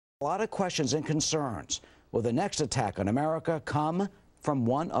A lot of questions and concerns. Will the next attack on America come from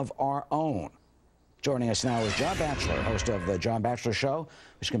one of our own? Joining us now is John Batchelor, host of The John Batchelor Show,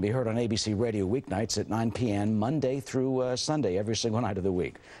 which can be heard on ABC Radio weeknights at 9 p.m. Monday through Sunday, every single night of the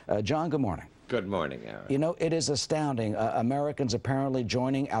week. John, good morning. Good morning, Eric. You know, it is astounding. Americans apparently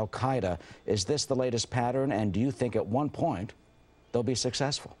joining al-Qaeda. Is this the latest pattern, and do you think at one point they'll be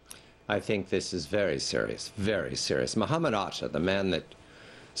successful? I think this is very serious, very serious. Mohammed Atta, the man that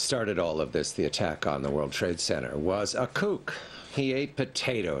started all of this, the attack on the World Trade Center, was a kook. He ate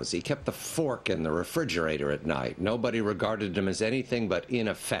potatoes. He kept the fork in the refrigerator at night. Nobody regarded him as anything but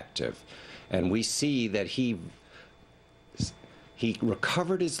ineffective. And we see that he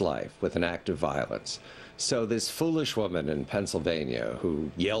recovered his life with an act of violence. So this foolish woman in Pennsylvania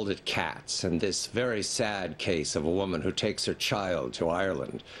who yelled at cats, and this very sad case of a woman who takes her child to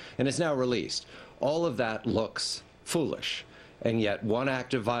Ireland and is now released, all of that looks foolish. And yet one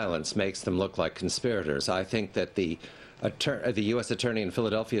act of violence makes them look like conspirators. I think that the U.S. Attorney in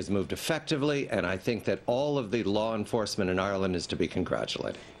Philadelphia has moved effectively, and I think that all of the law enforcement in Ireland is to be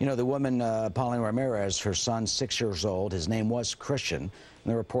congratulated. You know, the woman, Pauline Ramirez, her son's 6 years old. His name was Christian.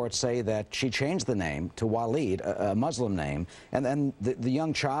 And the reports say that she changed the name to Walid, a Muslim name, and then the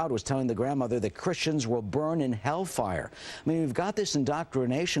young child was telling the grandmother that Christians will burn in hellfire. I mean, we've got this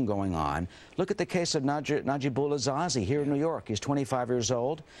indoctrination going on. Look at the case of Najibullah Zazi here in New York. He's 25 years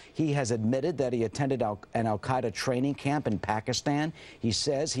old. He has admitted that he attended an al-Qaeda training camp in Pakistan. He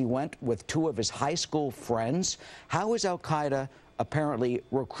says he went with 2 of his high school friends. How is al-Qaeda apparently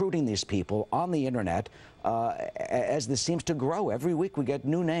recruiting these people on the internet as this seems to grow? Every week we get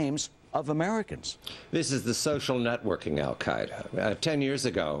new names of Americans. This is the social networking al-Qaeda. 10 years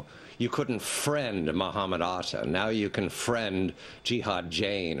ago, you couldn't friend Mohammed Atta. Now you can friend Jihad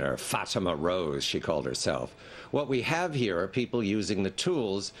Jane, or Fatima Rose, she called herself. What we have here are people using the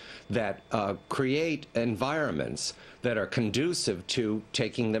tools that create environments that are conducive to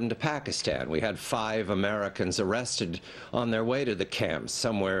taking them to Pakistan. We had 5 Americans arrested on their way to the camps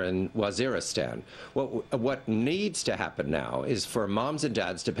somewhere in Waziristan. What needs to happen now is for moms and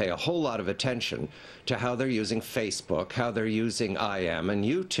dads to pay a whole lot of attention to how they're using Facebook, how they're using IM and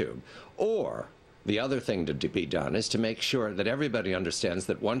YouTube. Or the other thing to be done is to make sure that everybody understands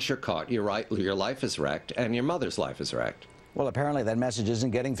that once you're caught, your life is wrecked and your mother's life is wrecked. Well, apparently that message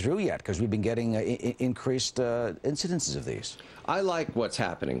isn't getting through yet because we've been getting increased incidences of these. I like what's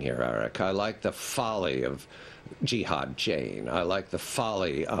happening here, Eric. I like the folly of Jihad Jane. I like the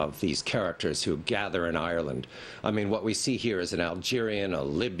folly of these characters who gather in Ireland. I mean, what we see here is an Algerian, a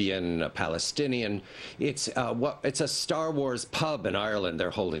Libyan, a Palestinian. It's a Star Wars pub in Ireland they're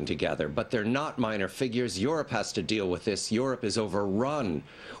holding together, but they're not minor figures. Europe has to deal with this. Europe is overrun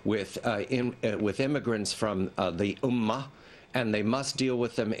with immigrants from the Ummah, and they must deal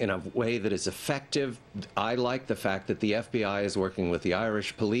with them in a way that is effective. I like the fact that the FBI is working with the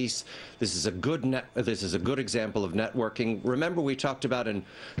Irish police. This is a good example of networking. Remember, we talked about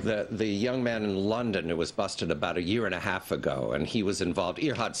the young man in London who was busted about a year and a half ago, and he was involved.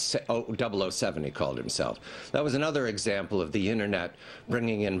 Irhad 007, he called himself. That was another example of the internet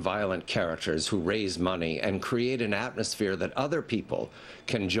bringing in violent characters who raise money and create an atmosphere that other people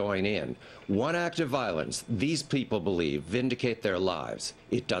can join in. One act of violence, these people believe, vindicate their lives.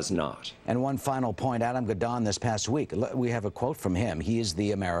 It does not. And one final point, Adam Gadon this past week, we have a quote from him. He is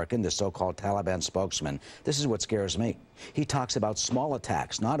the American, the so-called Taliban spokesman. This is what scares me. He talks about small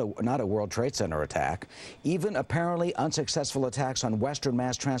attacks, not a World Trade Center attack. Even apparently unsuccessful attacks on Western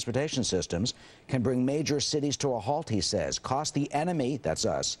mass transportation systems can bring major cities to a halt, he says, cost the enemy, that's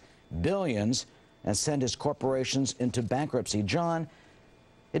us, billions, and send his corporations into bankruptcy. John,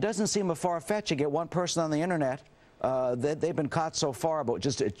 it doesn't seem a far-fetched to get one person on the internet that they've been caught so far, but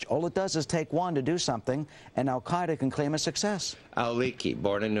all it does is take one to do something, and al-Qaeda can claim a success. Al-Liki,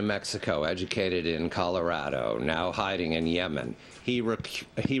 born in New Mexico, educated in Colorado, now hiding in Yemen. He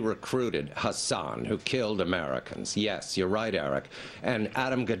recruited Hassan, who killed Americans. Yes, you're right, Eric. And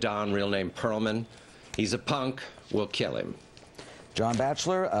Adam Gadon, real name Perlman, he's a punk. We'll kill him. John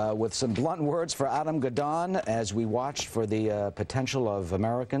Batchelor with some blunt words for Adam Gadon as we watch for the potential of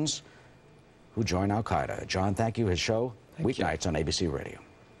Americans who join al-Qaeda. John, thank you. His show, weeknights on ABC Radio.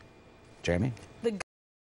 Jamie?